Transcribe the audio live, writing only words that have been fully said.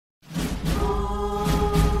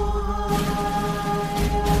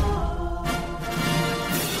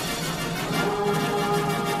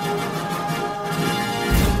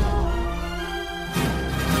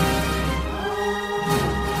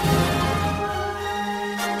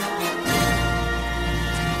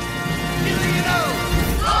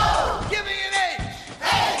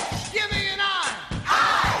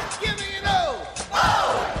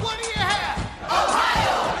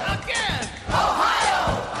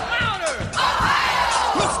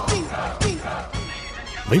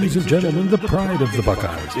Ladies and gentlemen, the pride of the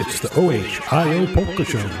Buckeyes. It's the OHIO Polka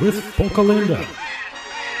Show with Polka Linda.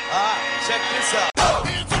 Check this out.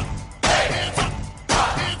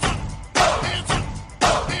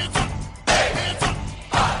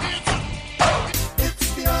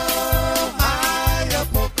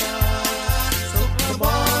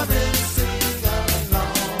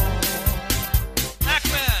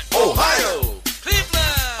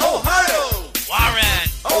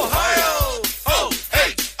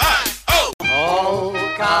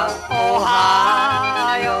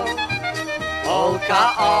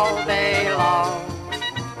 All day long,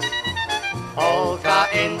 polka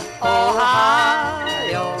in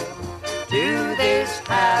Ohio, to this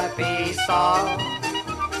happy song.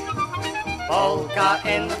 Polka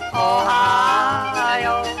in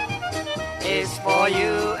Ohio is for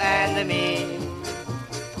you and me.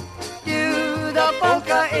 Do the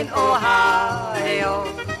polka in Ohio,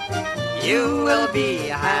 you will be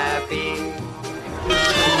happy.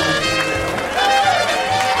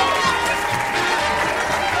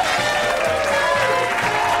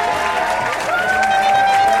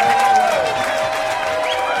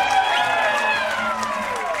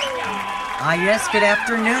 Yes, good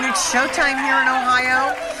afternoon. It's showtime here in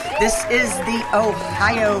Ohio. This is the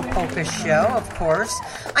Ohio Polka Show, of course.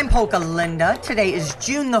 I'm Polka Linda. Today is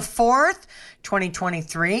June the 4th,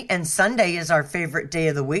 2023, and Sunday is our favorite day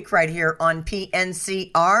of the week right here on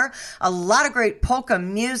PNCR. A lot of great polka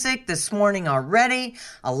music this morning already.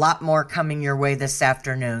 A lot more coming your way this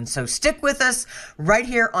afternoon. So stick with us right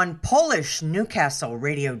here on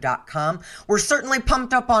PolishNewcastleRadio.com. We're certainly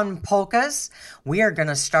pumped up on polkas. We are going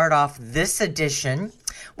to start off this edition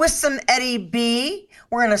with some Eddie B.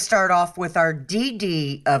 We're going to start off with our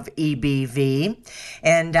DD of EBV.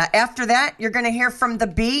 And after that, you're going to hear from The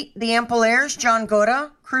Beat, The Ampliers, John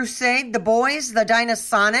Gora, Crusade, The Boys, The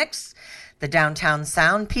Dynasonics, The Downtown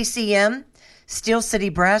Sound, PCM, Steel City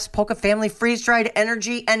Brass, Polka Family, Freeze Dried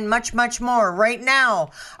Energy, and much, much more. Right now,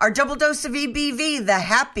 our double dose of EBV, the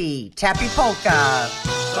Happy Tappy Polka.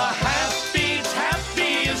 The Happy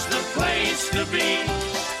Tappy is the place to be.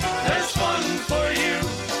 There's fun for you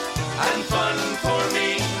and fun for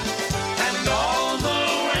me, and all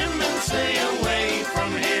the women stay away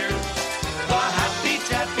from here. The Happy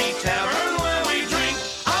Tappy Tavern where we drink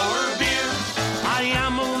our beer. I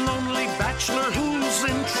am a lonely bachelor who's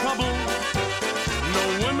in trouble. No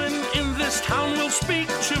women in this town will speak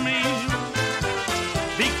to me,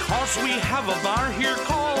 because we have a bar here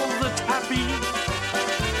called the Tappy.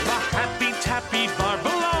 The Happy Tappy bar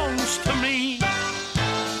belongs to me.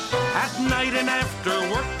 At night and after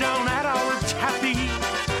work down at our Tappy,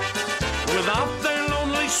 without their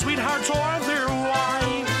lonely sweethearts or their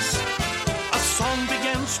wives, a song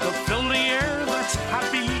begins to fill the air that's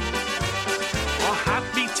happy. A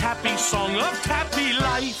happy tappy song of tappy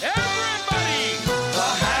life. Everybody! The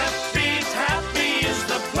Happy Tappy is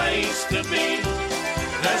the place to be.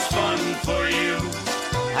 There's fun for you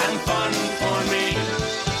and fun for me,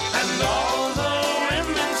 and all the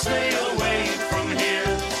women stay away from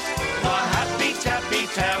here. The Happy Tappy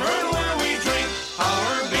Tavern where we drink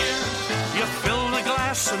our beer. You fill the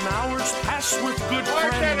glass and hours pass with good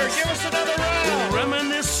Bartender, friends. give us another round.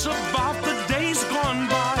 Reminisce about the days gone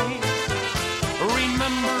by.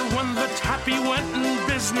 Remember when the Tappy went in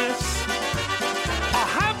business? A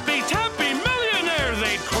happy Tappy millionaire,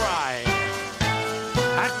 they'd cry.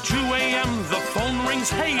 At 2 a.m. the phone rings,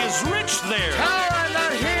 hey, is Rich there? Tell her I'm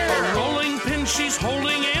not here. A rolling pin she's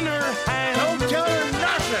holding in her hand. Don't tell her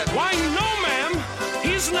nothing. Why, no, ma'am.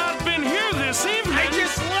 He's not been here this evening. I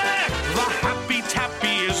just left. The Happy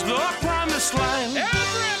Tappy is the promised land.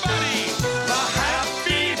 Everybody! The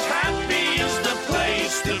Happy Tappy is the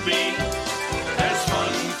place to be. There's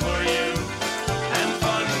fun for you and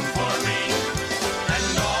fun for me, and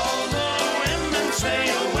all the women stay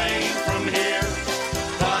away from here.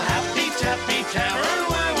 The Happy Tappy Tavern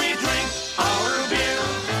where we drink our beer.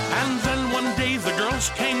 And then one day the girls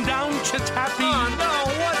came down to Tappy. Oh, no,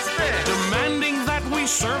 what's this? Demanding that we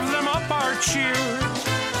serve them up our cheer.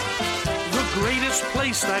 The greatest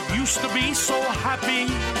place that used to be so happy.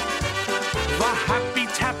 The Happy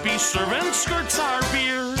Tappy servant skirts our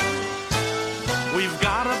beer. We've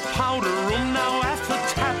got a powder room now at the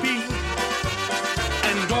Tappy,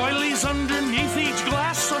 and doilies underneath each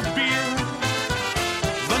glass of beer.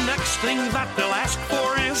 The next thing that they'll ask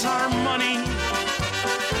for is our money,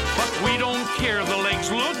 but we don't care, the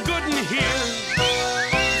legs look good in here.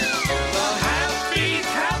 The Happy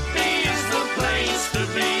Tappy is the place to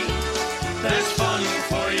be. There's fun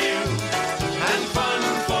for you and fun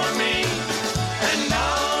for me, and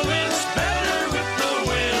all is better with the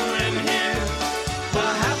women here. The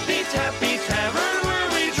Happy Tappy Tavern where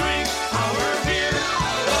we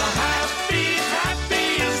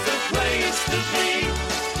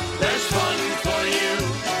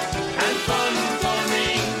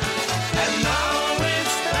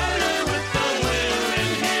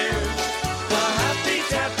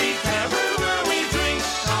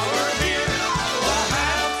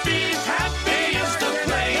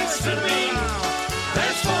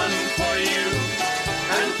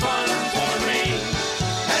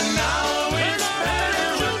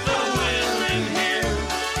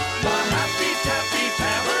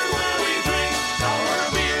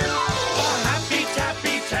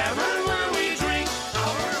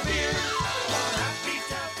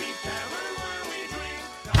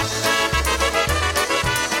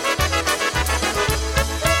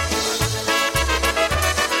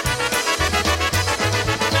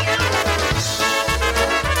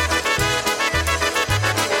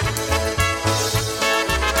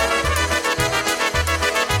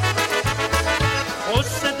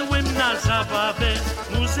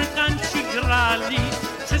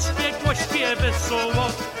wszystkie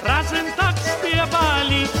wesoło, razem tak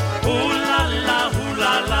śpiewali. Hulala,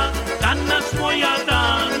 Dana moja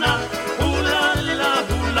Dana.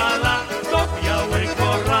 Hulala, do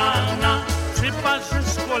białego rana. Przy barze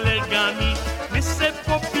z kolegami my se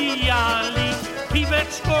popijali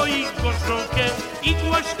piweczko i gorzołkę i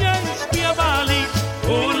głośniej śpiewali.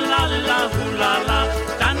 Hulala,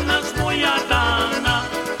 Dana moja Dana.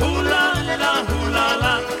 Hulala,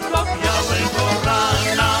 do białego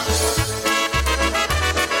rana.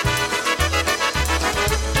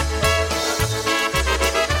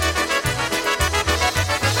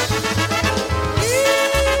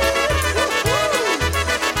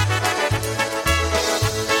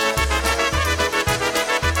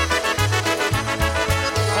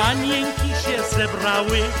 Panienki się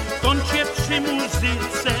zebrały, końcie przy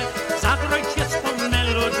muzyce, zagrajcie swą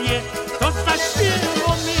melodię, to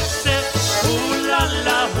zaśpiewa mi chce.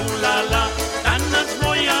 Hulala, Dana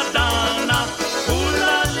moja Dana.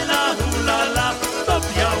 Hulala, do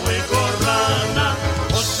białego rana.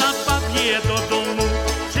 Po zabawie do domu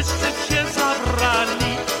wszyscy się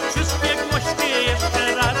zabrali, wszystkie głośniej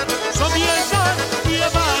jeszcze raz sobie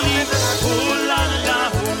zaśpiewali.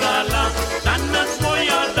 Hulala, Dana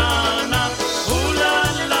moja Dana.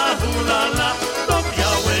 Hulala, do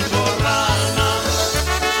białego rana.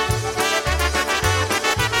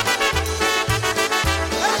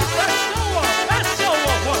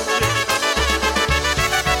 Wesoło, chłopcy!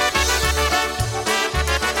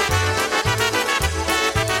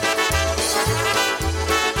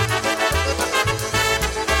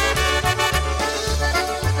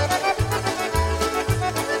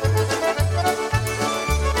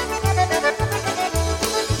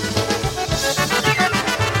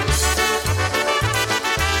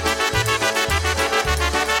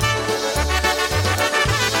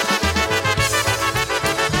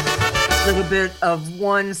 Little bit of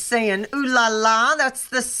one saying ooh la la. That's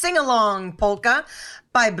the sing along polka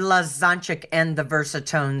by Blazonczyk and the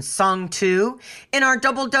Versatones. Song 2 in our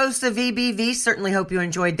double dose of EBV. Certainly hope you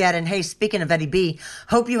enjoyed that. And hey, speaking of Eddie B,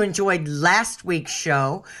 hope you enjoyed last week's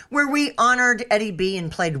show where we honored Eddie B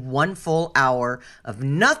and played 1 full hour of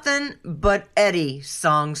nothing but Eddie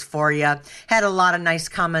songs for you. Had a lot of nice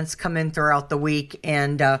comments come in throughout the week.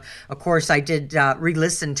 And of course, I did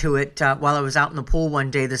re-listen to it while I was out in the pool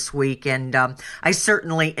one day this week. And I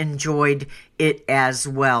certainly enjoyed it as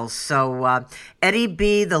well. So Eddie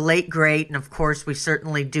B, the late great, and of course we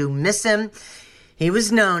certainly do miss him. He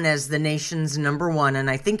was known as the nation's #1, and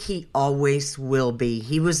I think he always will be.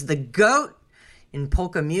 He was the GOAT in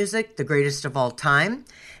polka music, the greatest of all time.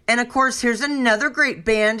 And of course, here's another great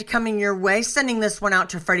band coming your way, sending this one out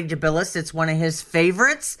to Freddie DeBillis. It's one of his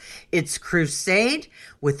favorites. It's Crusade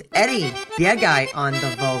with Eddie Biegaj on the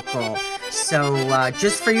vocal. So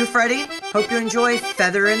just for you, Freddie, hope you enjoy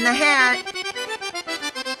Feather in the Hat.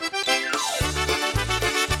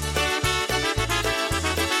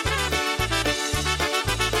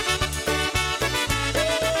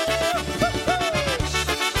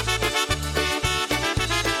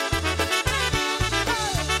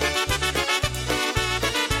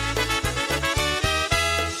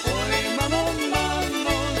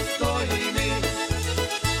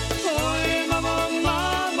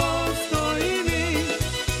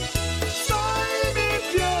 Stoi mi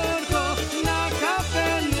piórko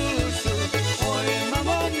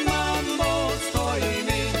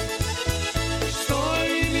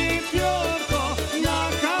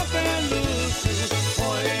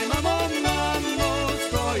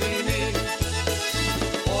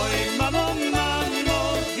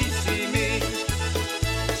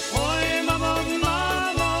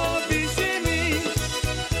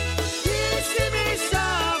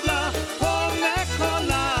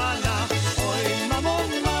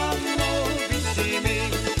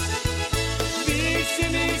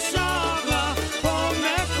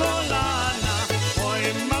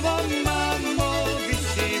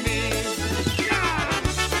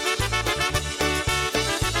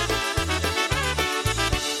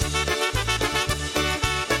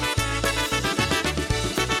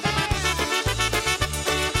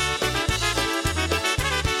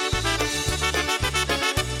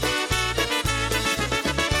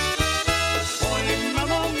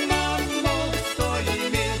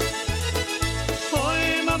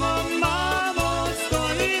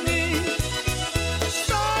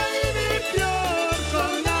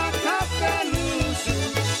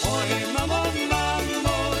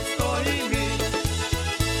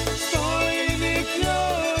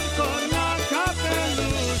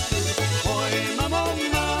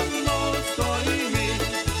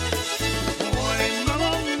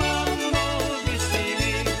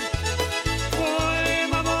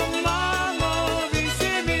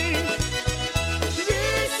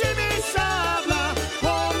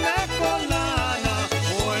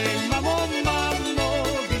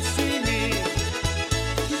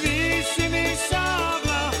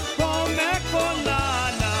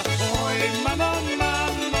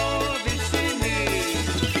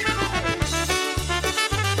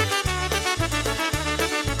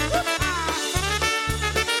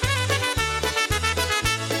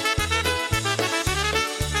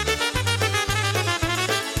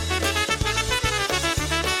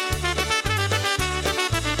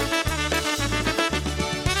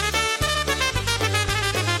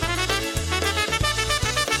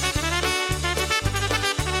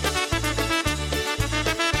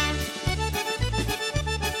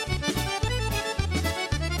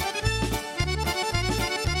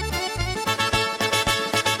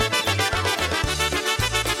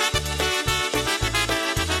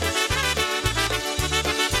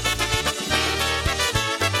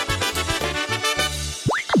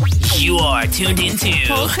are tuned into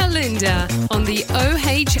Polka Linda on the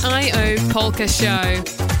OHIO Polka Show.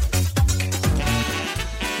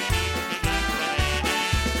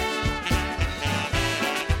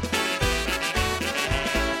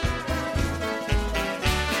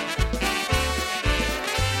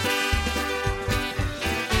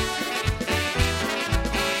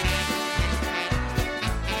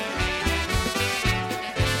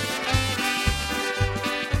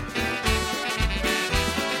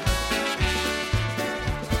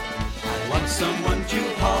 Someone to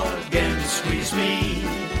hug and squeeze me,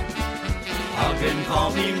 hug and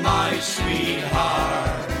call me my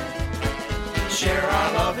sweetheart. Share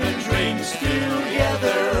our love and dreams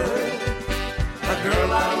together, a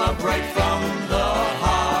girl I love right from the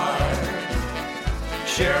heart.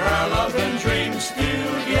 Share our love and dreams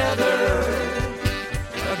together,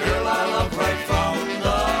 a girl I love right from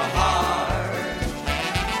the heart.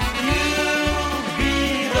 You'll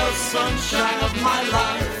be the sunshine of my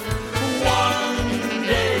life. One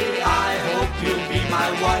day I hope you'll be my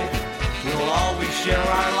wife. We'll always share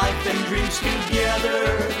our life and dreams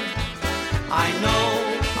together. I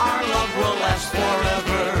know our love will last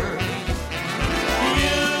forever.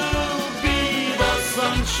 You'll be the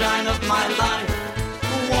sunshine of my life.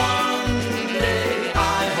 One day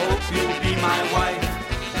I hope you'll be my wife.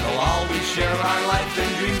 We'll always share our life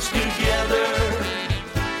and dreams together.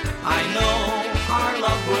 I know our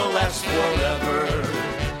love will last forever.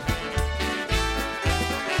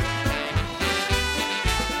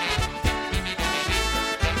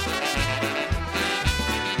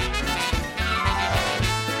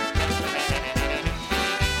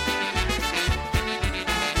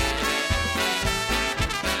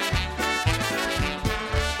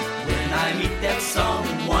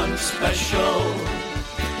 Someone special,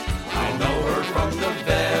 I know her from the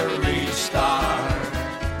very start.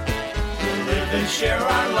 We'll live and share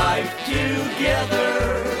our life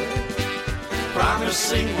together,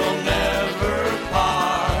 promising we'll never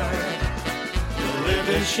part. We'll live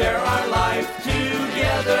and share our life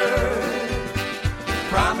together,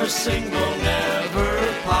 promising we'll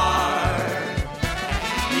never part.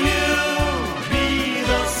 You'll be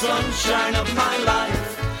the sunshine of my life.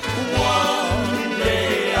 One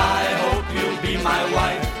day I hope you'll be my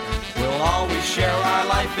wife. We'll always share our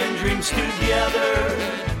life and dreams together.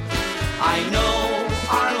 I know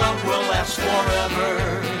our love will last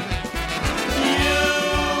forever.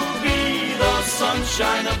 You'll be the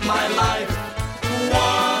sunshine of my life.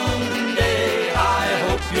 One day I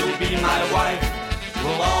hope you'll be my wife.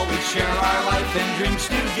 We'll always share our life and dreams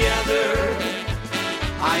together.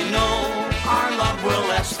 I know our love will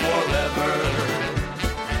last forever.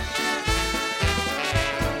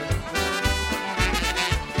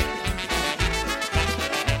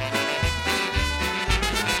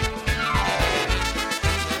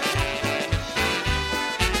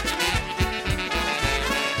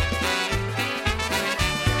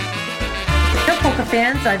 Polka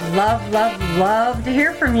fans, I'd love to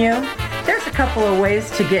hear from you. There's a couple of ways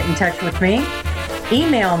to get in touch with me.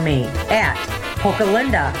 Email me at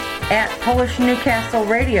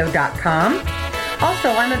polkalinda@polishnewcastleradio.com. Also,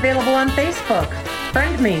 I'm available on Facebook.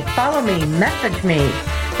 Friend me, follow me, message me.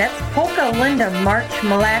 That's Polka Linda March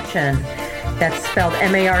Malachin. That's spelled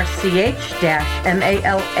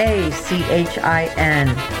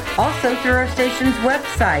MARCH-MALACHIN. Also through our station's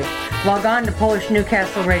website. Log on to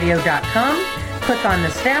polishnewcastleradio.com. Click on the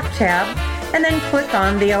staff tab, and then click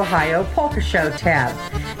on the Ohio Polka Show tab.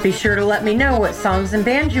 Be sure to let me know what songs and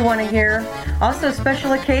bands you want to hear. Also,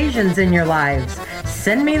 special occasions in your lives.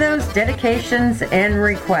 Send me those dedications and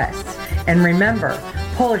requests. And remember,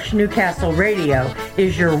 Polish Newcastle Radio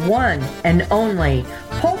is your one and only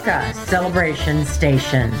polka celebration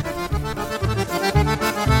station.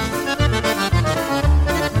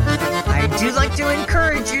 I do like to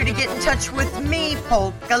encourage you to get in touch with me,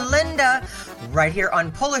 Polka Linda, right here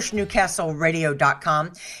on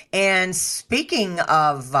PolishNewcastleRadio.com. And speaking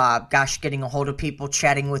of, getting a hold of people,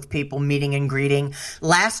 chatting with people, meeting and greeting,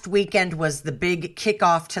 last weekend was the big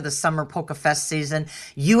kickoff to the Summer Polka Fest season,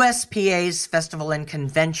 USPA's Festival and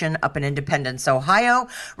Convention up in Independence, Ohio,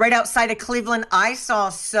 right outside of Cleveland. I saw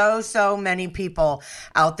so many people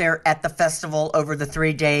out there at the festival over the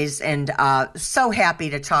 3 days, and so happy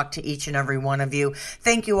to talk to each and every one of you.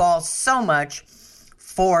 Thank you all so much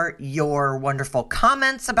for your wonderful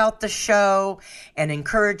comments about the show and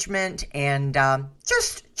encouragement and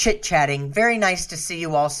just chit-chatting. Very nice to see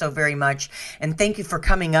you all so very much. And thank you for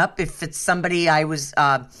coming up. If it's somebody I was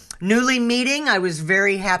newly meeting, I was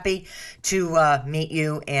very happy to meet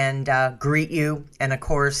you and greet you. And of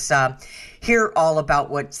course, hear all about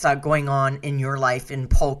what's going on in your life in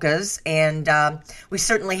polkas. And we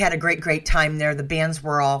certainly had a great time there. The bands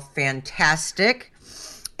were all fantastic.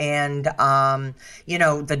 And,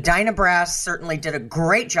 the Dyna Brass certainly did a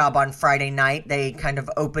great job on Friday night. They kind of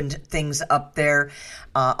opened things up there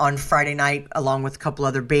on Friday night, along with a couple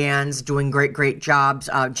other bands doing great jobs.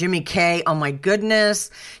 Jimmy K, oh my goodness.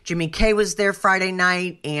 Jimmy K was there Friday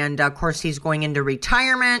night, and of course he's going into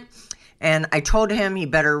retirement. And I told him he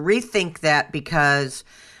better rethink that because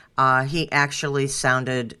he actually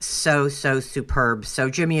sounded so superb. So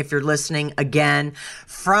Jimmy, if you're listening, again,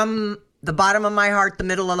 from the bottom of my heart, the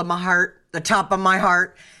middle of my heart, the top of my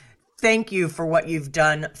heart, thank you for what you've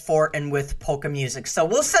done for and with polka music. So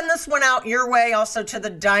we'll send this one out your way, also to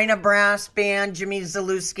the Dyna Brass Band, Jimmy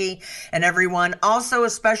Zalewski, and everyone. Also,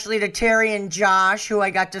 especially to Terry and Josh, who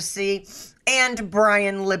I got to see, and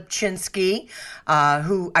Brian Lipczynski,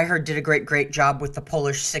 who I heard did a great job with the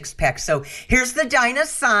Polish six-pack. So here's the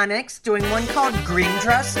Dynasonics doing one called Green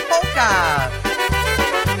Dress Polka.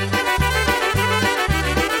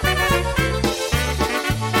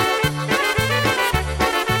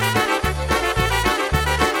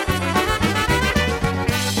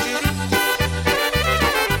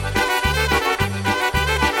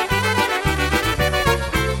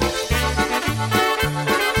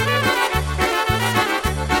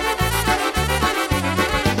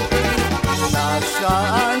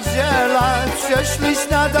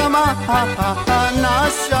 Prześliczna dama,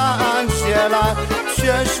 nasza Angela,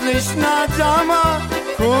 prześliczna dama,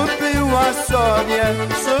 kupiła sobie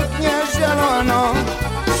suknię zieloną,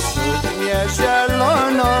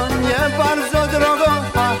 nie bardzo drogo,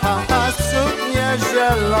 suknię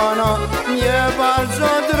zieloną, nie bardzo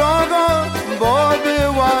drogo, bo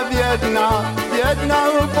była biedna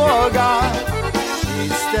uboga. I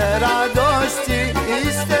z tej radości,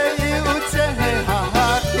 i z tej uciechy,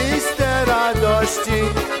 i z tej radości,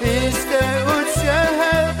 i z tej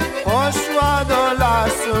uciechy poszła do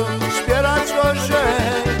lasu śpiewać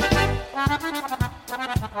orzechy.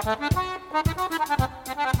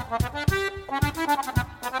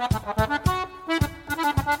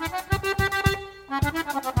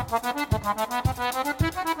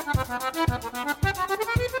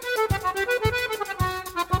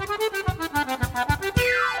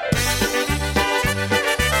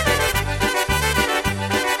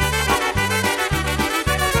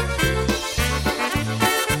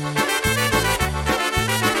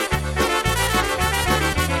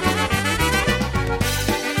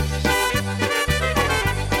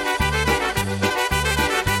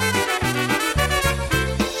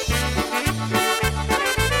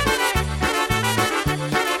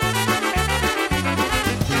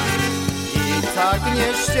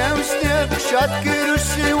 Nieszczęśnie siatki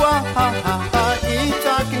ruszyła, i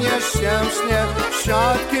tak nieszczęśnie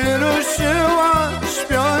siatki ruszyła,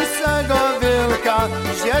 śpiącego wilka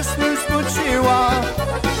się z nim spociła.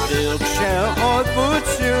 Wilk się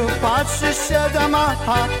odwrócił, patrzy się dama,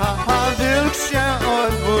 wilk się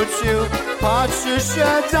odwrócił, patrzy się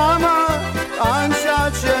dama,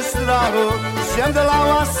 Andzia cię strachu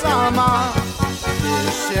zemdlała sama.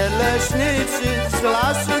 Wyście leśnicy z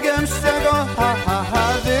lasu gęstego,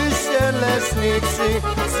 wyście leśnicy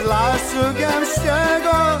z lasu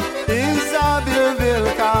gęstego i zabił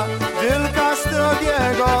wilka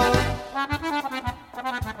strogiego.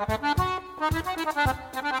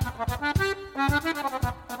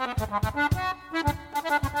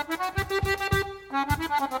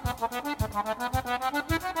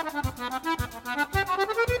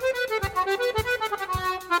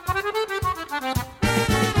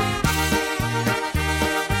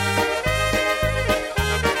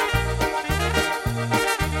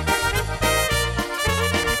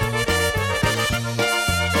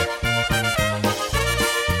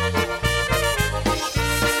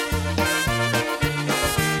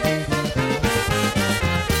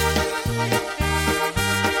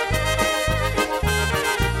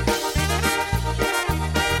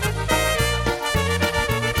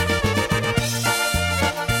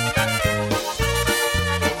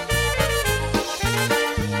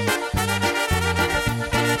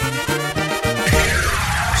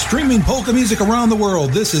 Streaming polka music around the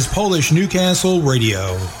world, this is Polish Newcastle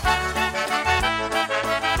Radio.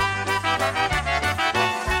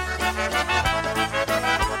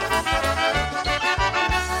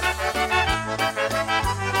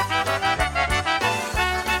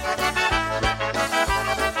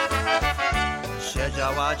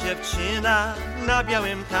 Siedziała dziewczyna na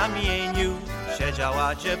białym kamieniu,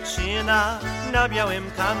 siedziała dziewczyna na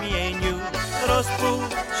białym kamieniu.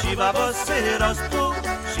 Rozpuściła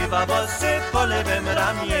włosy po lewym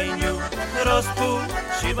ramieniu,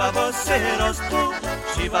 rozpuściła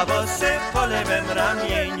włosy po lewym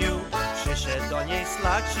ramieniu. Przyszedł do niej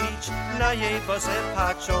slacić, na jej włosy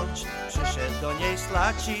patrząc. Przyszedł do niej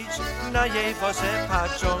slacić, na jej włosy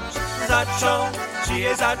patrząc.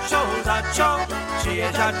 Czy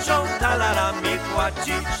je zaczął talarami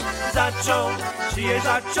płacić. Czy je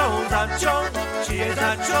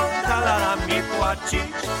zaczął talarami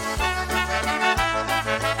płacić.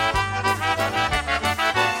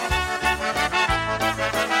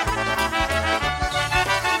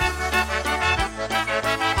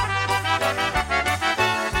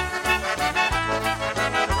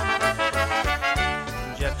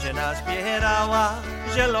 Dziewczyna zbierała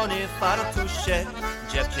zielony fartuszek.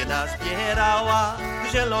 Dziewczyna zbierała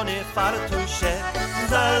zielony fartuszek.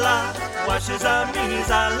 Zalała się za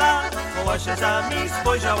mi,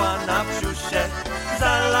 spojrzała na brzuszek.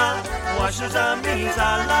 Zalała się za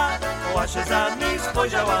mi,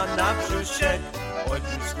 spojrzała na brzuszek. Oj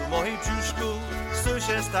brzuszku, mój brzuszku, cóż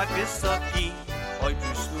jest tak wysoki? Oj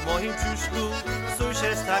brzuszku, moim brzuszku, cóż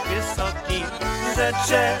jest tak wysoki?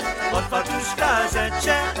 Rzecze od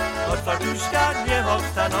fartuszka, nie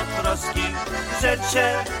ochtan od troski.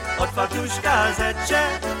 Rzecze od fartuszka,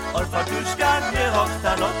 nie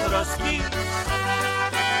ochtan od troski.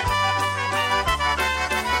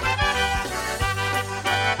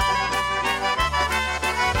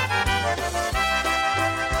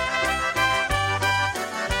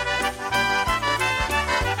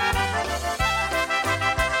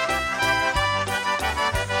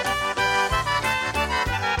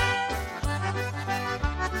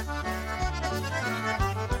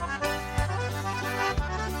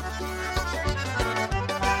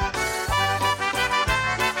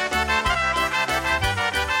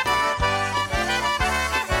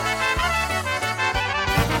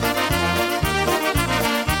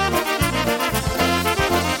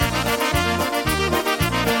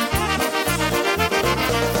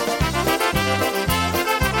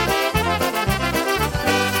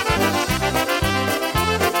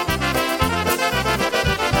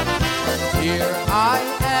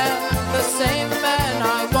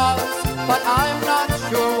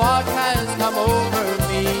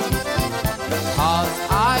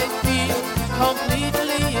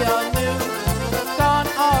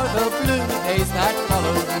 That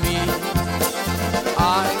followed me. I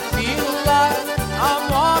feel like I'm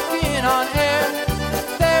walking on air.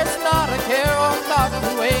 There's not a care or thought to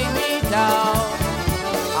weigh me down.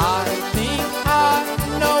 I think I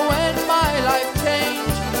know when my life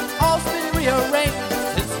changed. All's been rearranged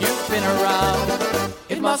since you've been around.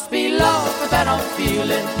 It must be love that I'm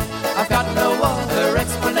feeling. I've got no other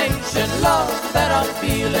explanation. Love that I'm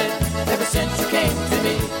feeling ever since you came to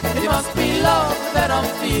me. It must be love that I'm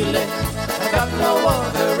feeling. I've got no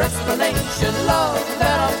other explanation. Love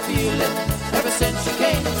that I'm feeling ever since you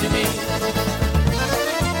came to me.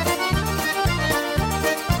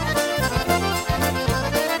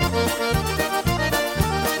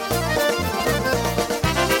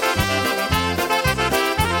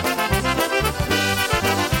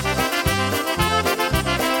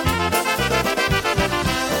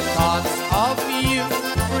 Thoughts of you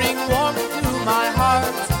bring warmth to my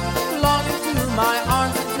heart, longing to my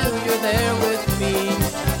arms until you're there with me.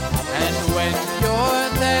 And when you're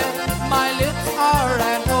there, my lips are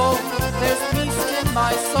at home. There's peace in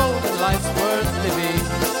my soul and life's worth living.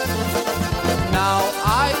 Now I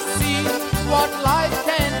see what life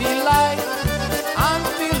can be like. I'm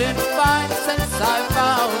feeling fine since I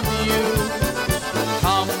found you.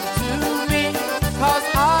 Come to me, 'cause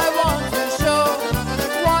I want to show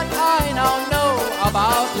what I now know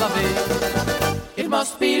about loving. It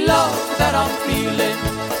must be love that I'm feeling.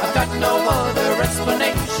 I've got no other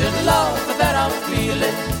explanation. Love that I'm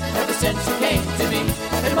feeling ever since you came to me.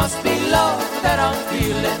 It must be love that I'm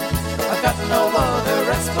feeling. I've got no other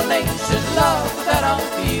explanation. Love that I'm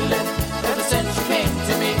feeling ever since you came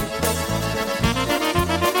to me.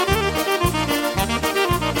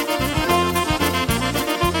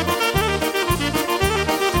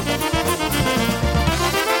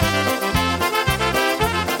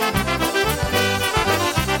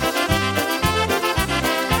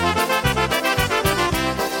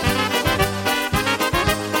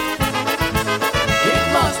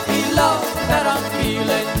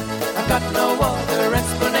 Got no other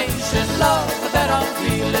explanation. Love that I'm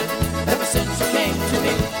feeling ever since you came to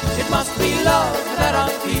me. It must be love that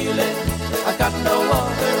I'm feeling. I've got no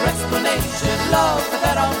other explanation. Love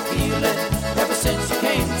that I'm feeling ever since you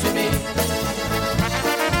came to me.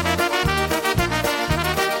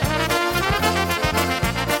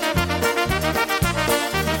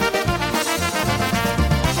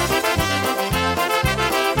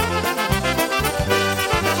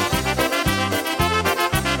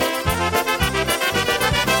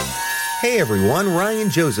 everyone, Ryan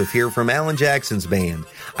Joseph here from Alan Jackson's band.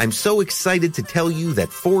 I'm so excited to tell you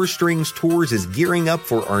that Four Strings Tours is gearing up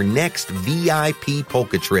for our next VIP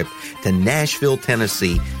polka trip to Nashville,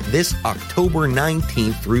 Tennessee this October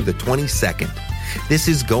 19th through the 22nd. This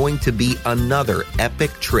is going to be another epic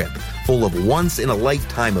trip full of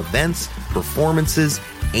once-in-a-lifetime events, performances,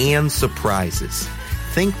 and surprises.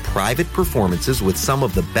 Think private performances with some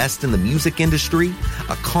of the best in the music industry,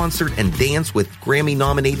 a concert and dance with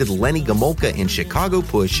Grammy-nominated Lenny Gomulka and Chicago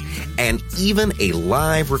Push, and even a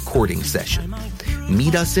live recording session.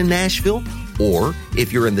 Meet us in Nashville, or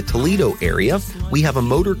if you're in the Toledo area, we have a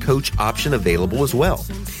motor coach option available as well.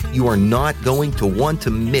 You are not going to want to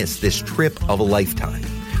miss this trip of a lifetime.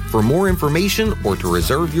 For more information or to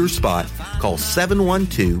reserve your spot, call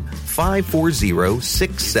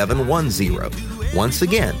 712-540-6710. Once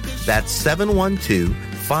again, that's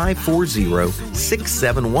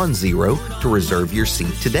 712-540-6710 to reserve your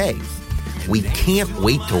seat today. We can't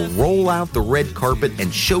wait to roll out the red carpet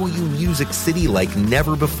and show you Music City like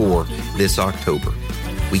never before this October.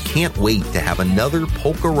 We can't wait to have another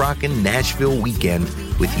polka rockin' Nashville weekend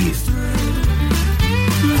with you.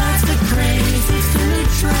 That's the craze, it's the new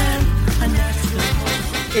trend.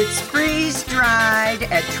 It's freeze-dried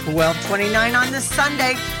at 12:29 on this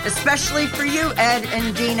Sunday, especially for you, Ed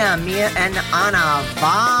and Dina, Mia and Anna.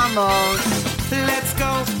 Vamos! Let's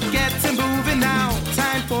go, get to moving now.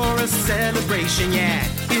 Time for a celebration, yeah.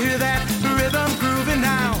 Hear that rhythm grooving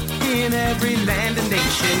now in every land and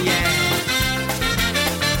nation, yeah.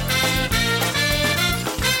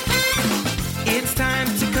 It's time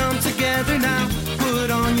to come together now. Put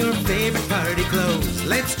on your favorite party clothes.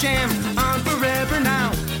 Let's jam on forever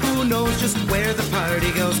now. Who knows just where the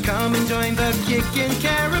party goes? Come and join the kickin'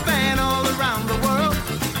 caravan all around the world.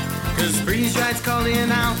 'Cause Freeze Dride's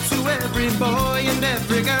calling out to every boy and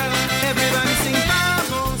every girl. Everybody sing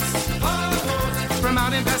vamos, vamos. From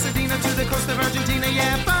out in Pasadena to the coast of Argentina,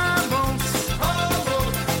 yeah, vamos,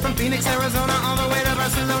 vamos. From Phoenix, Arizona, all the way to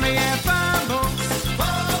Barcelona, yeah, vamos,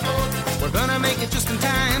 vamos. We're gonna make it just in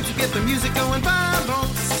time to get the music going,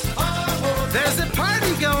 vamos, vamos. There's a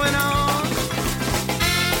party going on.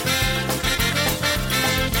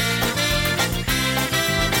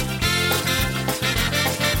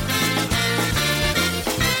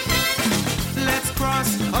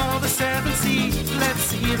 All the seven seas, let's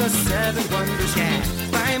see the seven wonders, yeah.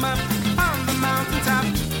 Climb up on the mountaintop,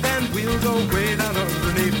 then we'll go way down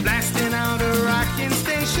underneath. Blasting out a rocking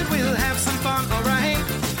station, we'll have some fun, alright.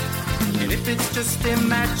 And if it's just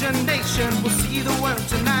imagination, we'll see the world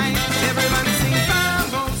tonight. Everybody sing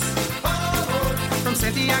vamos, vamos. From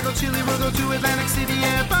Santiago, Chile, we'll go to Atlantic City,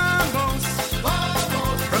 yeah, vamos,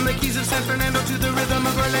 vamos. From the Keys of San Fernando to the rhythm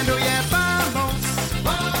of Orlando, yeah, vamos.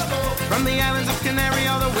 From the islands of Canary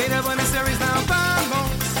all the way to Buenos Aires now,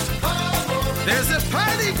 vamos, vamos. There's a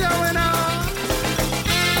party going on.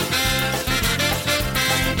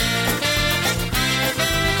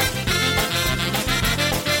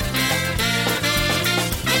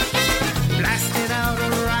 Blasting out a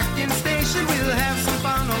rocking station, we'll have some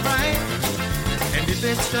fun, alright. And if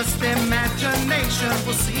it's just imagination,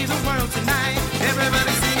 we'll see the world tonight.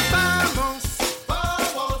 Everybody sing vamos.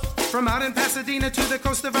 From out in Pasadena to the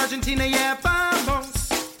coast of Argentina, yeah, vamos,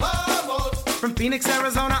 vamos. From Phoenix,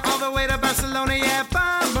 Arizona, all the way to Barcelona, yeah,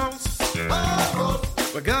 vamos, vamos.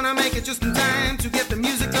 We're gonna make it just in time to get the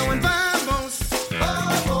music going, vamos,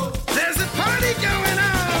 vamos. There's a party going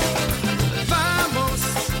on, vamos,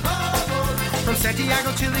 vamos. From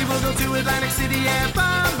Santiago, Chile, we'll go to Atlantic City, yeah,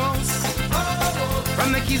 vamos, vamos.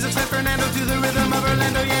 From the Keys of San Fernando to the rhythm of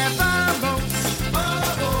Orlando, yeah, vamos,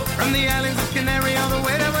 vamos. From the islands of Canary all the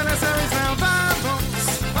way to Buenos Aires now,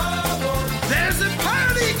 vamos, vamos. There's a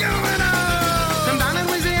party going on. From down in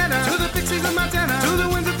Louisiana to the Pixies of Montana, to the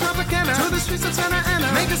winds of Tropicana, to the streets of Santa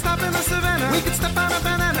Ana. Make a stop in the Savannah, we could step on a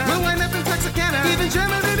banana. We'll wind up in Texarkana, even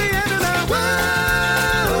German Indiana now.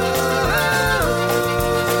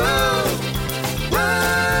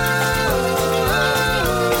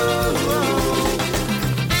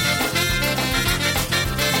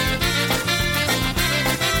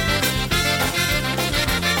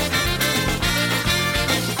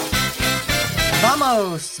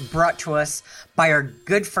 Vamos, brought to us by our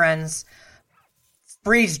good friends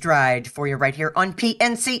Freeze Dried for you right here on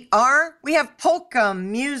PNCR. We have polka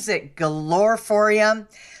music galore for you.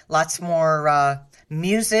 Lots more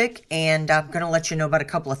music, and I'm going to let you know about a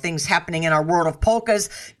couple of things happening in our world of polkas.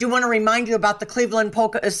 Do want to remind you about the Cleveland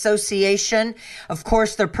Polka Association. Of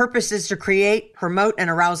course, their purpose is to create, promote, and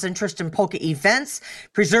arouse interest in polka events,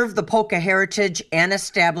 preserve the polka heritage, and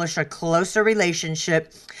establish a closer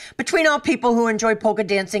relationship between all people who enjoy polka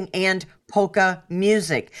dancing and polka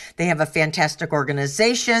music. They have a fantastic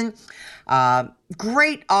organization,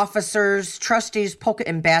 great officers, trustees, polka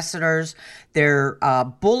ambassadors. Their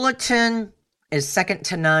bulletin is second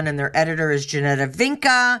to none, and their editor is Janetta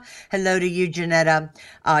Vinca. Hello to you, Janetta.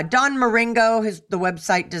 Don Maringo, the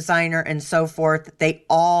website designer, and so forth. They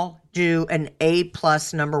all do an A+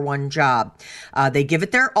 number one job. They give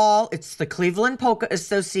it their all. It's the Cleveland Polka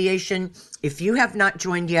Association. If you have not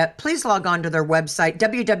joined yet, please log on to their website,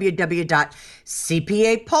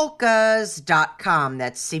 www.cpapolkas.com.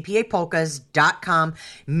 That's cpapolkas.com.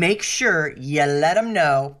 Make sure you let them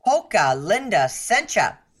know Polka Linda sent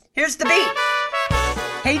ya. Here's the beat.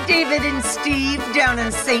 Hey, David and Steve down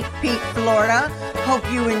in St. Pete, Florida. Hope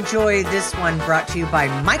you enjoy this one, brought to you by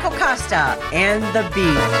Michael Costa and the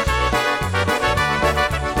Beat.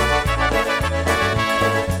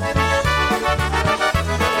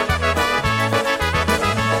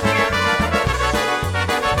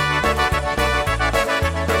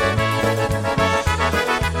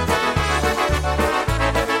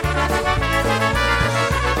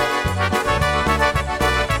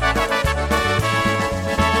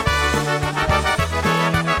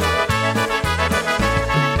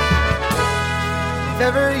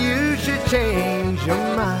 Ever you should change your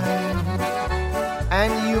mind,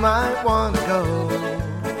 and you might want to go.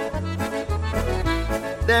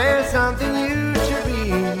 There's something you should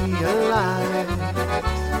realize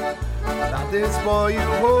about this boy you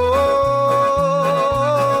hold.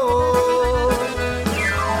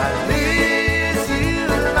 At least you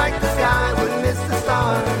like the sky would miss the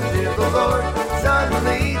stars if the Lord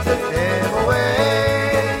suddenly took them away.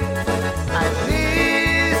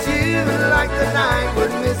 Like the night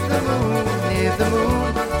would miss the moon if the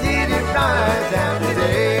moon didn't rise after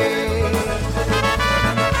day.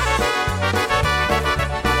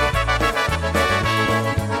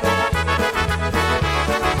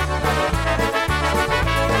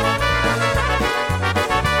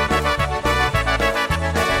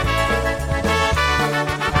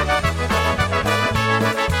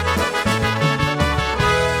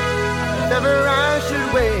 If ever I should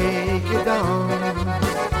wake you down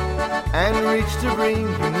and reach to bring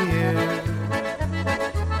you near,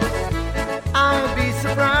 I'd be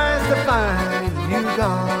surprised to find you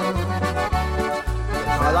gone.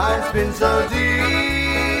 Our life's been so dear.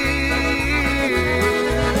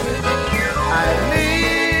 I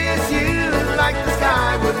miss you like the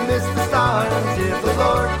sky would miss the stars if the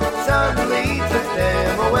Lord suddenly took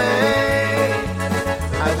them away.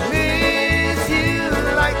 I miss you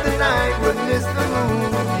like the night would miss the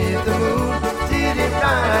moon if the moon didn't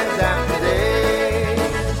rise after day.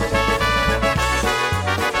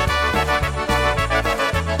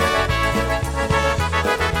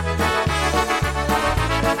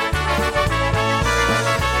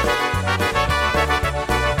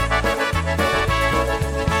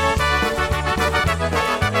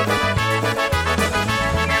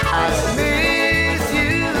 I miss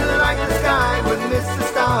you like the sky would miss the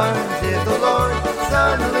stars if the Lord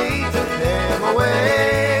suddenly took them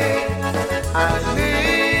away. I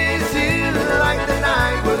miss you like the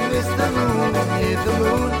night would miss the moon if the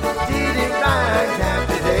moon didn't rise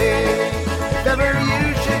after day. If ever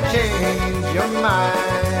you should change your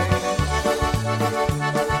mind,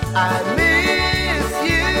 I miss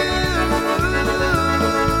you.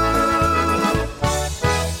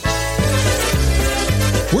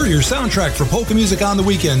 We're your soundtrack for polka music on the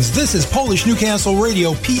weekends. This is Polish Newcastle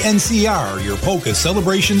Radio, PNCR, your polka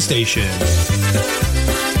celebration station.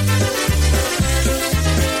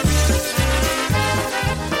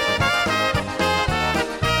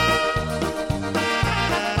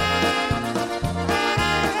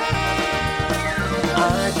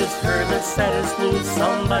 Saddest news,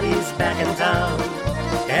 somebody's back in town,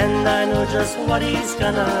 and I know just what he's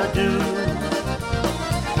gonna do.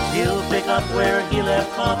 He'll pick up where he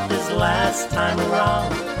left off his last time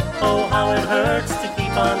around. Oh, how it hurts to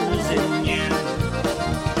keep on losing you.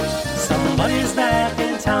 Somebody's back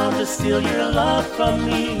in town to steal your love from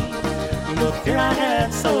me. The fear I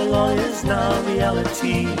had so long is now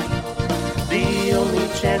reality. The only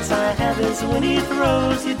chance I have is when he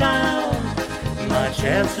throws you down. My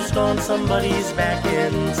chance is gone, somebody's back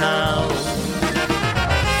in town.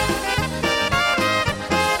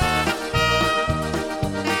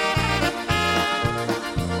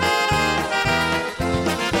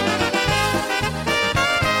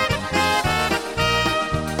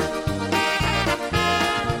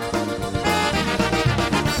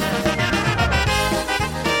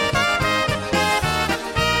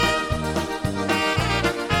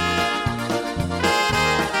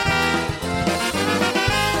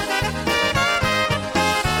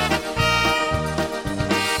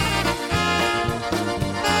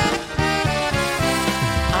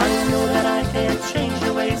 can't change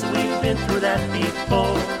your ways, we've been through that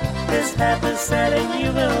before. This half is sad and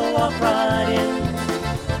you will walk right in.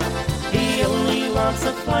 He only wants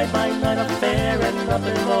a fly-by-night affair and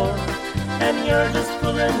nothing more, and you're just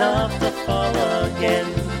fool enough to fall again.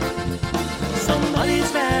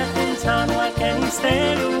 Somebody's back in town, why can't he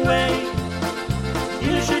stay away?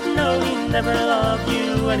 You should know he never loved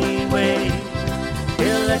you anyway.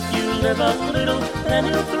 He'll let you live a little, then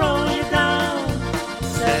he'll throw you down.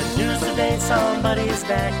 Sad news today, somebody's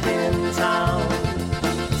back in town.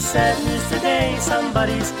 Sad news today,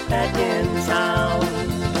 somebody's back in town.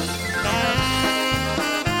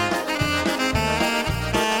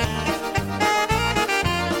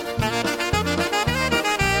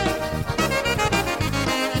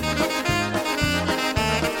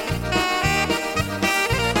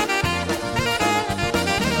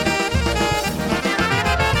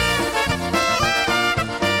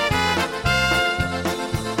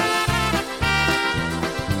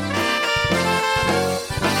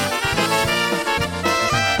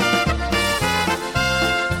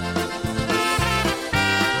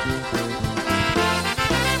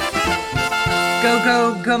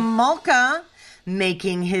 Go Gomulka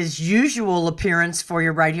making his usual appearance for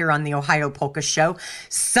you right here on the Ohio Polka Show.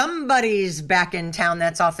 Somebody's back in town.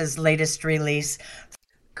 That's off his latest release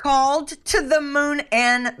called To the Moon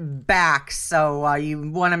and Back. So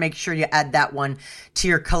you want to make sure you add that one to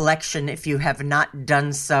your collection if you have not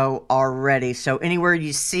done so already. So anywhere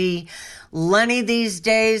you see Lenny these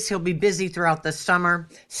days, he'll be busy throughout the summer.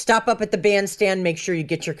 Stop up at the bandstand, make sure you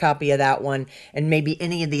get your copy of that one, and maybe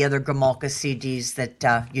any of the other Gomulka CDs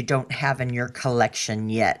that you don't have in your collection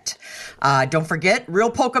yet. Don't forget, real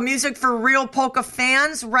polka music for real polka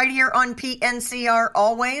fans right here on PNCR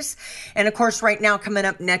always. And of course, right now coming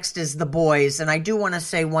up next is The Boys. And I do want to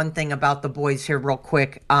say one thing about The Boys here real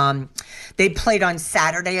quick. They played on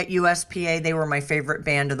Saturday at USPA. They were my favorite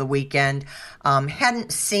band of the weekend.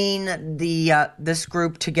 Hadn't seen this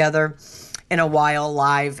group together in a while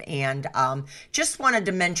live, and just wanted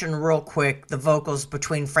to mention real quick the vocals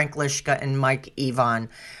between Frank Lishka and Mike Ivan.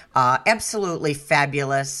 Absolutely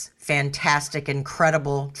fabulous, fantastic,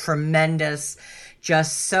 incredible, tremendous,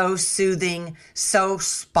 just so soothing, so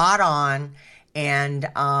spot on, and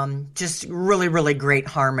just really, really great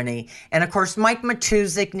harmony. And of course, Mike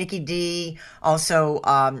Matuzik, Nikki D,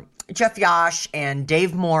 also Jeff Yash and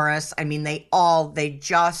Dave Morris. I mean, they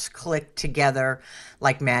just clicked together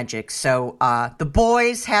like magic. So The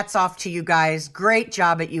Boys, hats off to you guys. Great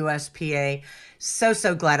job at USPA.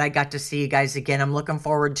 So glad I got to see you guys again. I'm looking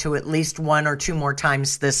forward to at least one or two more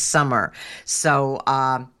times this summer. So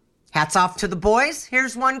hats off to The Boys.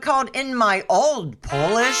 Here's one called In My Old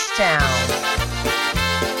Polish Town.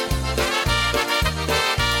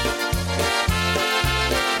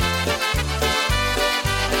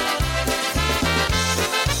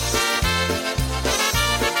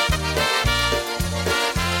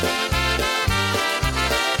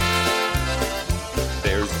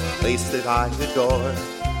 Place that I adore,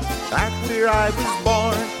 back where I was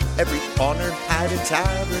born, every corner had a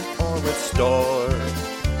tavern or a store,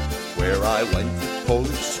 where I went to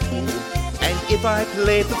Polish school, and if I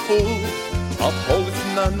played the fool, a Polish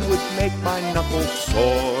nun would make my knuckles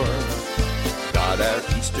sore. Got our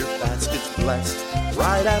Easter baskets blessed,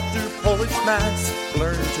 right after Polish Mass,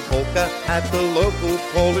 learned to polka at the local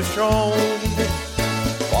Polish home.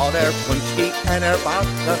 Bought our punchki and our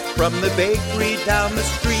vodka from the bakery down the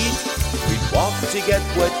street. We'd walk to get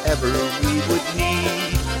whatever we would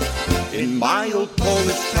need. In my old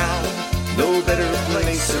Polish town, no better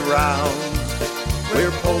place around, where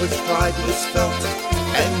Polish pride was felt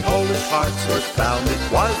and Polish hearts were found.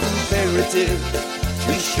 It was imperative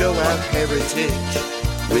to show our heritage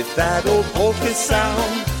with that old polka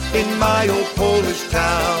sound in my old Polish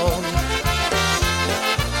town.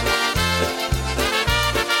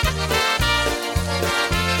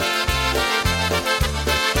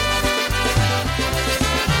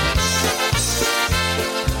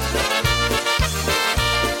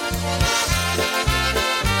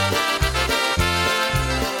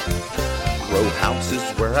 Houses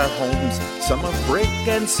were our homes, some of brick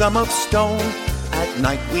and some of stone. At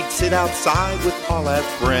night we'd sit outside with all our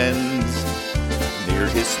friends. Near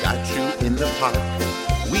his statue in the park,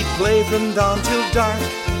 we'd play from dawn till dark.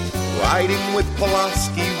 Riding with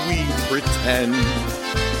Pulaski we'd pretend.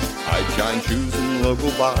 High-shine shoes in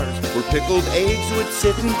local bars, where pickled eggs would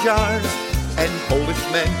sit in jars, and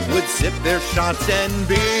Polish men would sip their shots and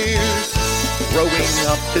beers. Growing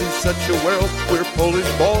up in such a world where Polish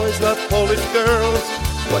boys love Polish girls,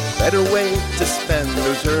 what better way to spend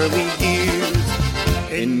those early years?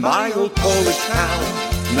 In my old Polish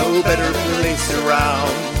town, no better place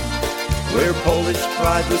around, where Polish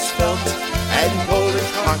pride was felt and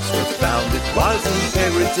Polish hearts were found. It was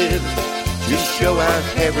imperative to show our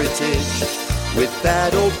heritage with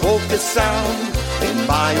that old polka sound. In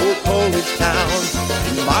my old Polish town,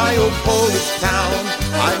 in my old Polish town,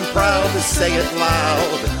 I'm proud to say it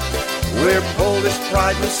loud, where Polish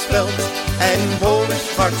pride was felt and Polish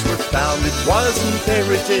hearts were found. It was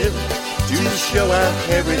imperative to show our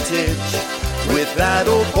heritage with that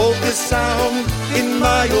old polka sound in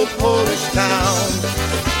my old Polish town.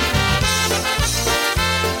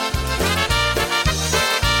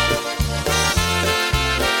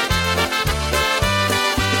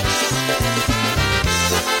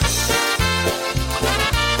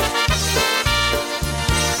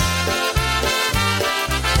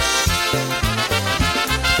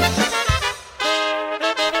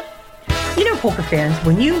 Polka fans,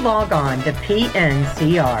 when you log on to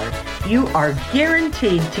PNCR, you are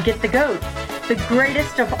guaranteed to get the GOAT, the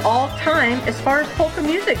greatest of all time as far as polka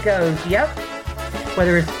music goes. Yep.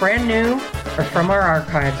 Whether it's brand new or from our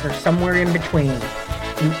archives or somewhere in between,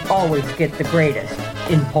 you always get the greatest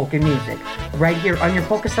in polka music. Right here on your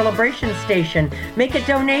Polka Celebration station. Make a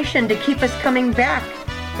donation to keep us coming back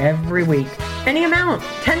every week. Any amount,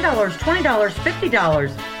 $10, $20,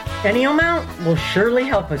 $50. Any amount will surely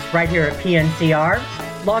help us right here at PNCR.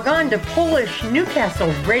 Log on to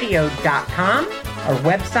PolishNewcastleRadio.com. Our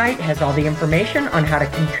website has all the information on how to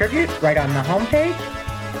contribute right on the homepage.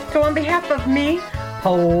 So on behalf of me,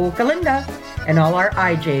 Polka Linda, and all our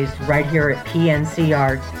IJs right here at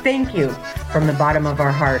PNCR, thank you from the bottom of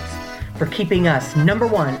our hearts for keeping us number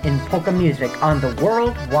one in polka music on the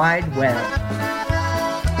World Wide Web.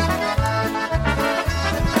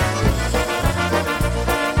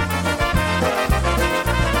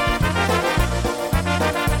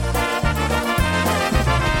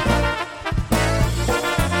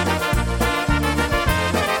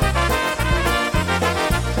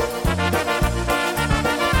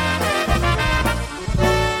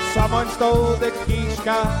 Someone stole the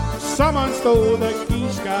kishka, someone stole the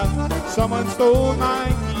kishka, someone stole my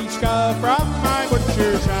kishka from my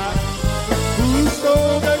butcher shop. Who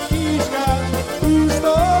stole the kishka? Who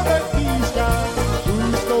stole the kishka?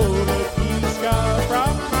 Who stole the kishka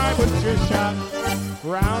from my butcher shop?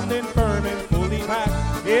 Round and firm and fully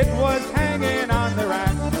packed, it was hanging on the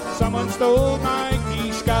rack. Someone stole my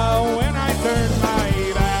kishka when I turned my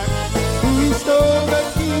back. Who stole the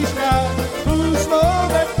kishka? Who stole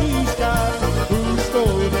the kishka? Who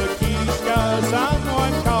stole the kishka?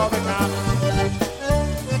 Someone call the cops.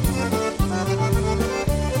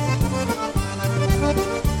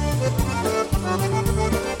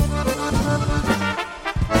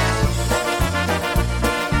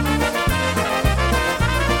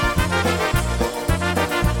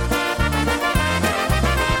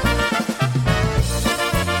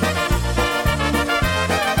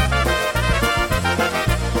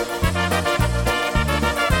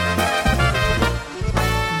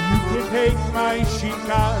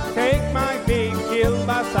 Take my big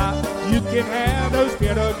kielbasa. You can have those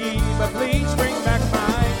pierogi, but please bring back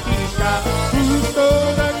my kishka. Who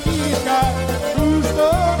stole the kishka? Who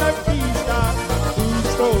stole the kishka? Who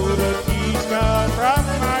stole the kishka from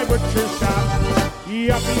my butcher shop?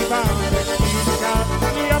 Yuppie found the kishka.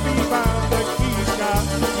 Yuppie found the kishka.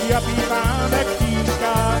 Yuppie found the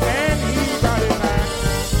kishka, and he brought it back.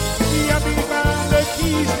 Yuppie found the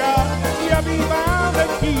kishka. Yuppie found the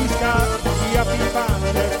kishka. Yuppie found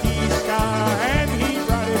the kishka, and he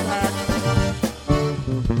brought it back.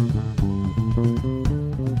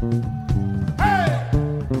 Hey!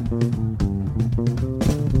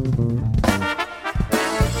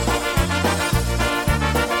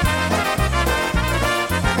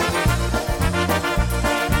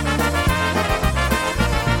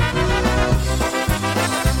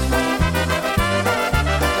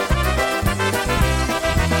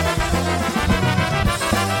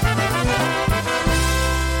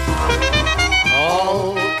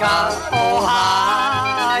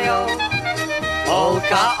 Ohio,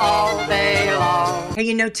 polka all day long. Hey,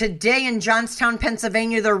 you know, today in Johnstown,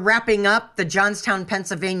 Pennsylvania, they're wrapping up the Johnstown,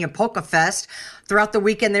 Pennsylvania Polka Fest. Throughout the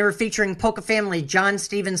weekend, they were featuring Polka Family, John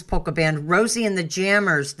Stevens Polka Band, Rosie and the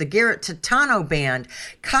Jammers, the Garrett Titano Band,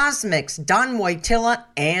 Cosmics, Don Wojtyla,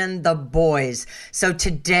 and the Boys. So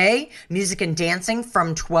today, music and dancing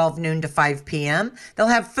from 12 noon to 5 p.m. They'll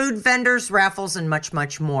have food vendors, raffles, and much,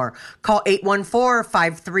 much more. Call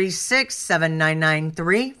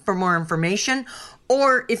 814-536-7993 for more information.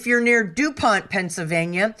 Or if you're near DuPont,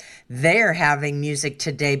 Pennsylvania, they're having music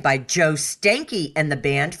today by Joe Stanky and the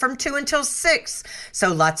band from 2 until 6.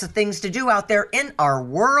 So lots of things to do out there in our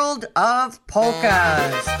world of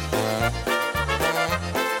polkas.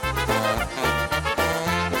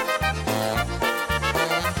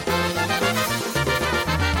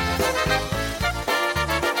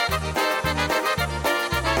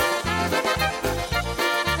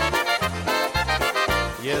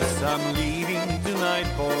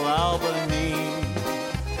 Albany.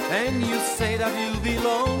 And you say that you'll be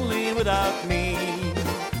lonely without me.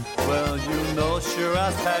 Well, you know sure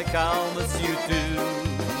as heck I'll miss you too.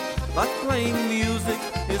 But playing music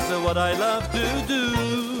is what I love to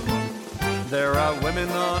do. There are women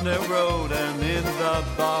on the road and in the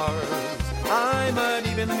bars. I might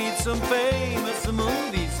even meet some famous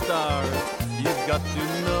movie stars. You've got to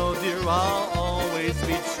know, dear, I'll always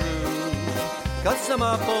be true. 'Cause I'm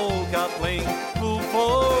a polka playing fool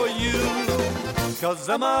for you. 'Cause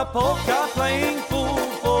I'm a polka playing fool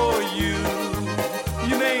for you.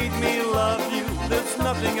 You made me love you, there's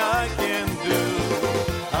nothing I can do.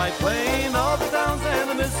 I play in all the towns and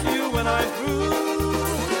I miss you when I'm through.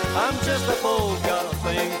 I'm just a polka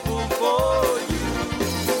playing fool for you.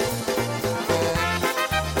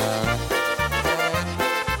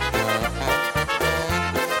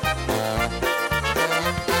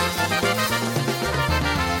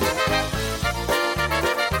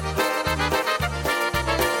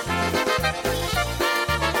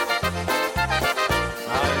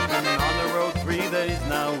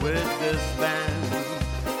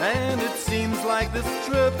 Like this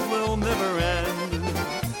trip will never end.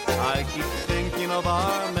 I keep thinking of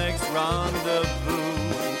our next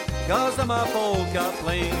rendezvous. 'Cause I'm a polka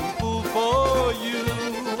playing fool for you.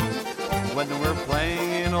 When we're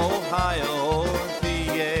playing in Ohio or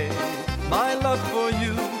PA, my love for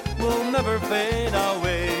you will never fade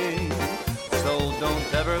away. So don't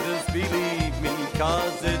ever disbelieve me,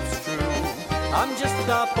 'cause it's true. I'm just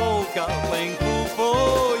a polka playing fool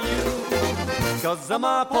for you. 'Cause I'm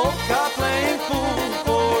a polka playing fool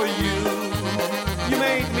for you. You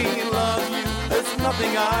made me love you, there's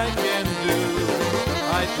nothing I can do.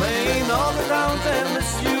 I play in all the towns and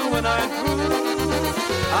miss you when I'm through.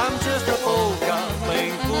 I'm just a polka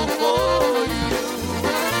playing fool for you.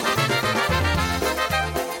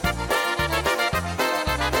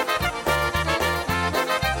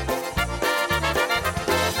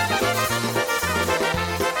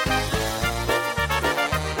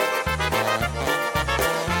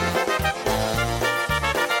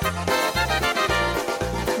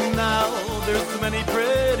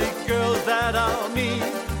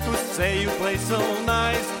 Say you play so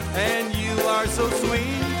nice and you are so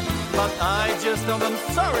sweet, but I just don't, I'm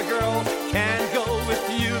sorry girl, can't go with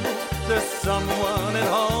you. There's someone at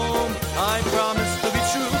home, I promise to be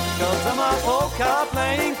true. 'Cause I'm a polka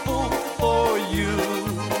playing fool for you.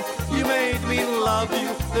 You made me love you,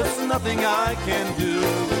 there's nothing I can do.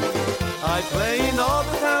 I play in all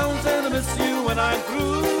the towns and I miss you when I'm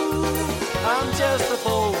through. I'm just a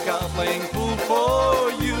polka playing fool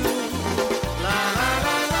for you. La la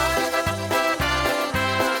la la.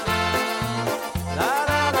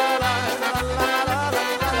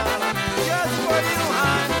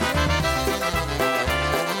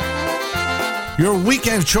 Your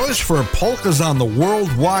weekend choice for polkas on the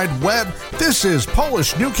World Wide Web. This is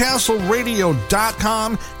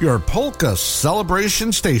PolishNewcastleRadio.com, your polka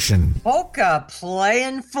celebration station. Polka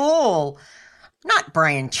playing fool. Not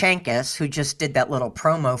Brian Chankis, who just did that little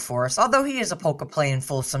promo for us, although he is a polka playing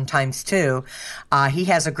fool sometimes too. He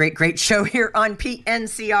has a great show here on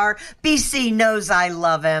PNCR. BC knows I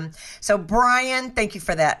love him. So Brian, thank you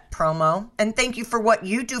for that promo. And thank you for what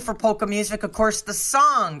you do for polka music. Of course, the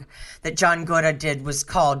song that John Gora did was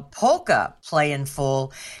called Polka Playing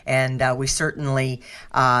Fool. And we certainly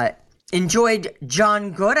enjoyed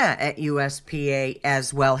John Gora at USPA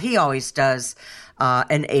as well. He always does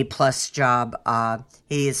an A-plus job.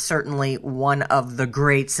 He is certainly one of the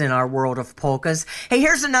greats in our world of polkas. Hey,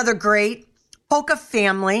 here's another great polka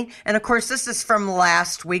family. And of course, this is from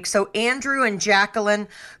last week. So Andrew and Jacqueline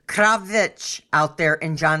Kravich out there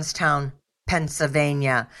in Johnstown,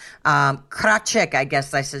 Pennsylvania. Krachik, I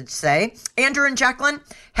guess I should say. Andrew and Jacqueline,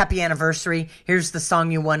 happy anniversary. Here's the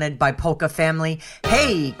song you wanted by Polka Family.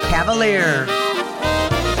 Hey, Cavalier.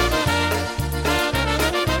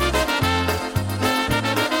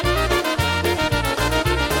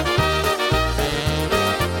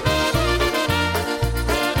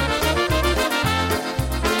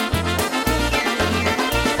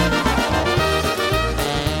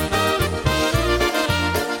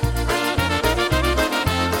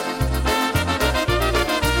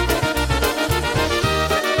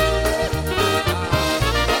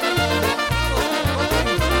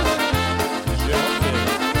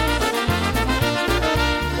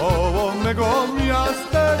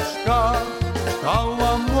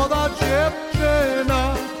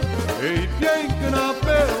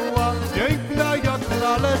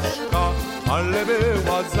 Ale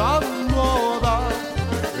była za młoda,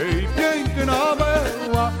 ej piękna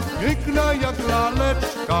była, piękna jak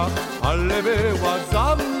laleczka, ale była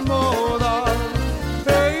za młoda.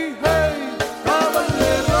 Ej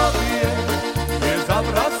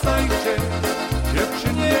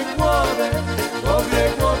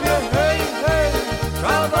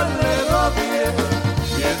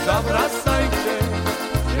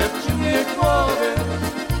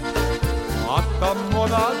ta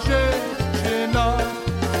młoda dziewczyna,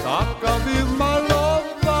 taka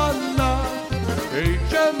wymalowana. Jej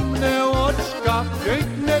ciemne oczka,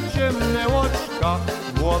 piękne ciemne oczka,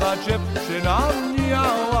 młoda dziewczyna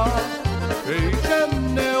miała. Jej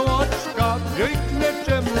ciemne oczka, piękne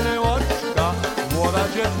ciemne oczka, młoda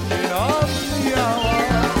dziewczyna miała.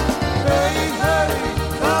 Hej, hej,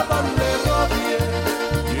 kawalerowie,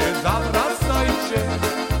 nie zawracajcie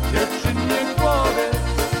dziewczynie głowy,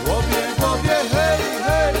 głowie, głowie, hej,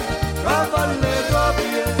 hej,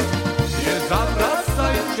 kawalerowie, nie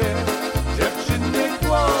zawracajcie dziewczynie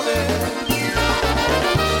głowy.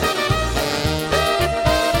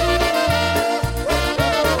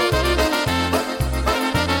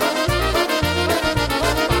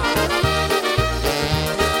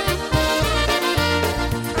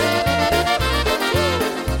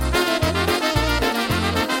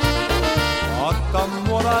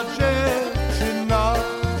 Młoda dziewczyna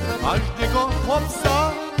każdego chłopca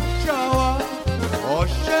chciała.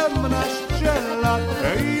 18 lat,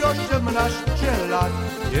 ej, 18 lat,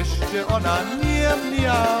 jeszcze ona nie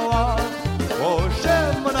miała.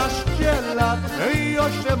 18 lat, ej,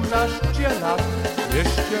 18 lat,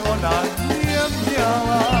 jeszcze ona nie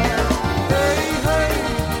miała. Hej, hej,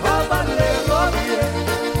 kawalerowie,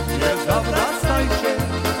 nie zawracajcie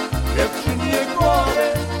dziewczynie głowy,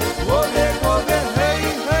 głowie, głowie, hej,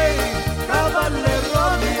 hej,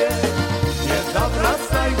 kawalerowie, nie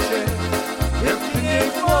zawracajcie dziewczynie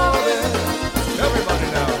głowy. Everybody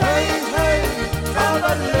now. Hej, hej,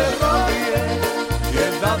 kawalerowie, nie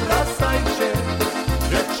zawracajcie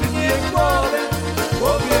dziewczynie głowy,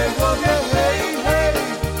 głowie, głowie, hej, hej,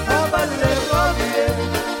 kawalerowie,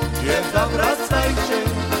 nie zawracajcie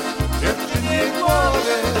dziewczynie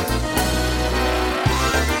głowy.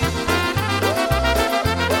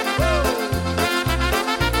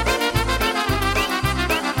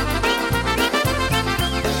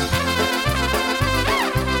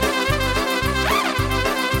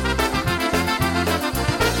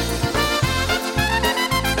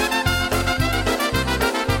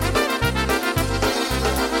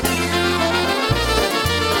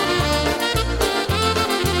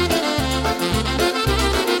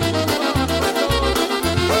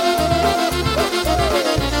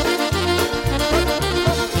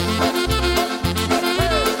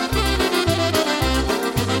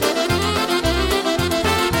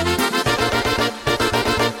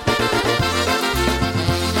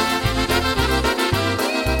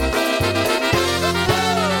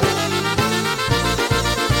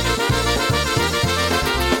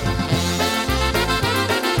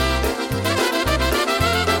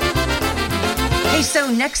 So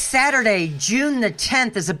next Saturday, June the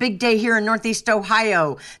 10th, is a big day here in Northeast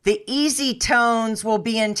Ohio. The Easy Tones will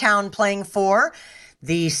be in town playing for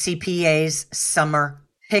the CPA's Summer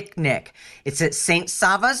Picnic. It's at St.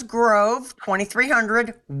 Sava's Grove,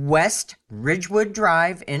 2300 West Ridgewood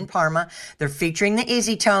Drive in Parma. They're featuring the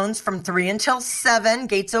Easy Tones from 3 until 7.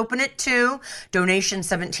 Gates open at 2. Donation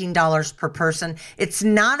 $17 per person. It's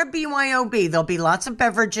not a BYOB. There'll be lots of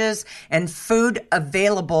beverages and food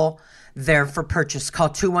available there for purchase. Call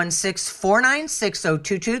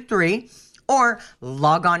 216-496-0223 or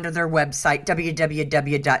log on to their website,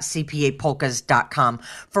 www.cpapolkas.com,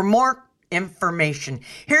 for more information.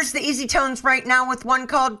 Here's the Easy Tones right now with one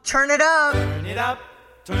called Turn It Up. Turn it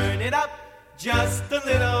up, just a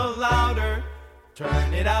little louder.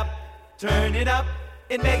 Turn it up,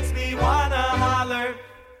 it makes me wanna holler.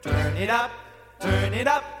 Turn it up,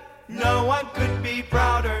 no one could be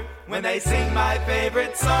prouder when they sing my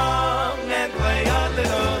favorite song and play a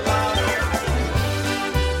little louder.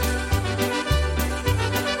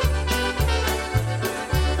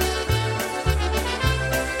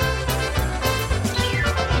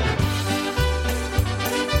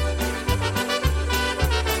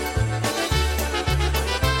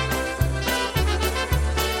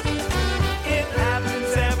 It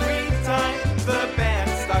happens every time the band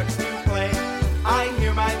starts to play. I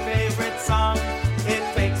hear my favorite song, it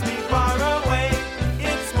takes me far away.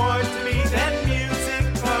 It's more to me than music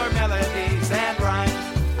or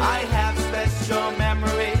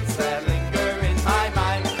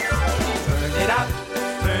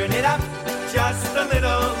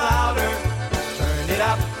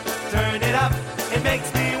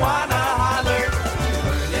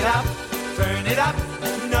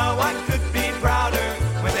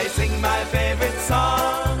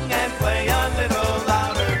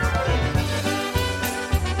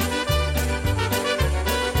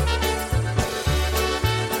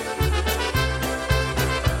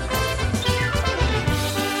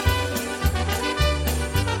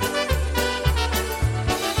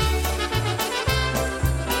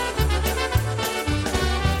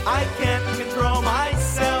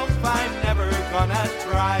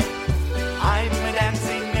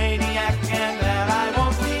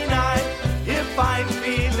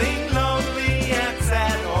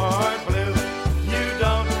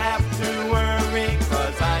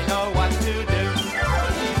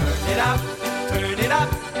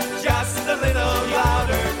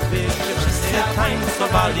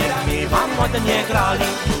ładnie grali.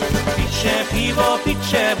 Picie piwo,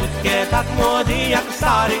 picie wódkę, tak młody jak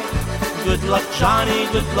stary. Good luck Johnny,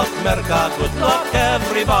 good luck Merka, good luck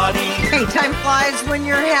everybody. Hey, time flies when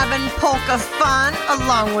you're having polka fun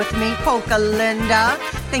along with me, Polka Linda.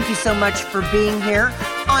 Thank you so much for being here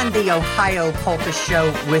on the Ohio Polka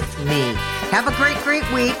Show with me. Have a great, great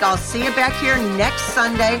week. I'll see you back here next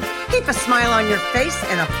Sunday. Keep a smile on your face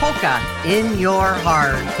and a polka in your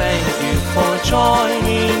heart. Thank you for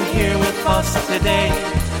joining here with us today.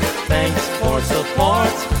 Thanks for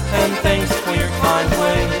support and thanks for your kind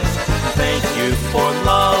ways. Thank you for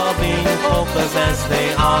loving polkas as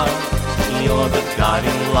they are. You're the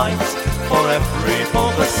guiding lights for every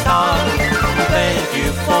polka star. Thank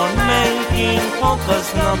you for making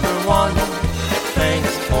polkas number one.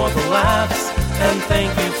 Thanks for the laughs and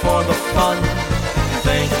thank you for the fun.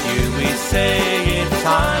 Thank you, we say it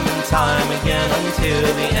time and time again until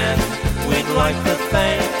the end. We'd like to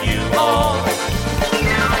thank you all.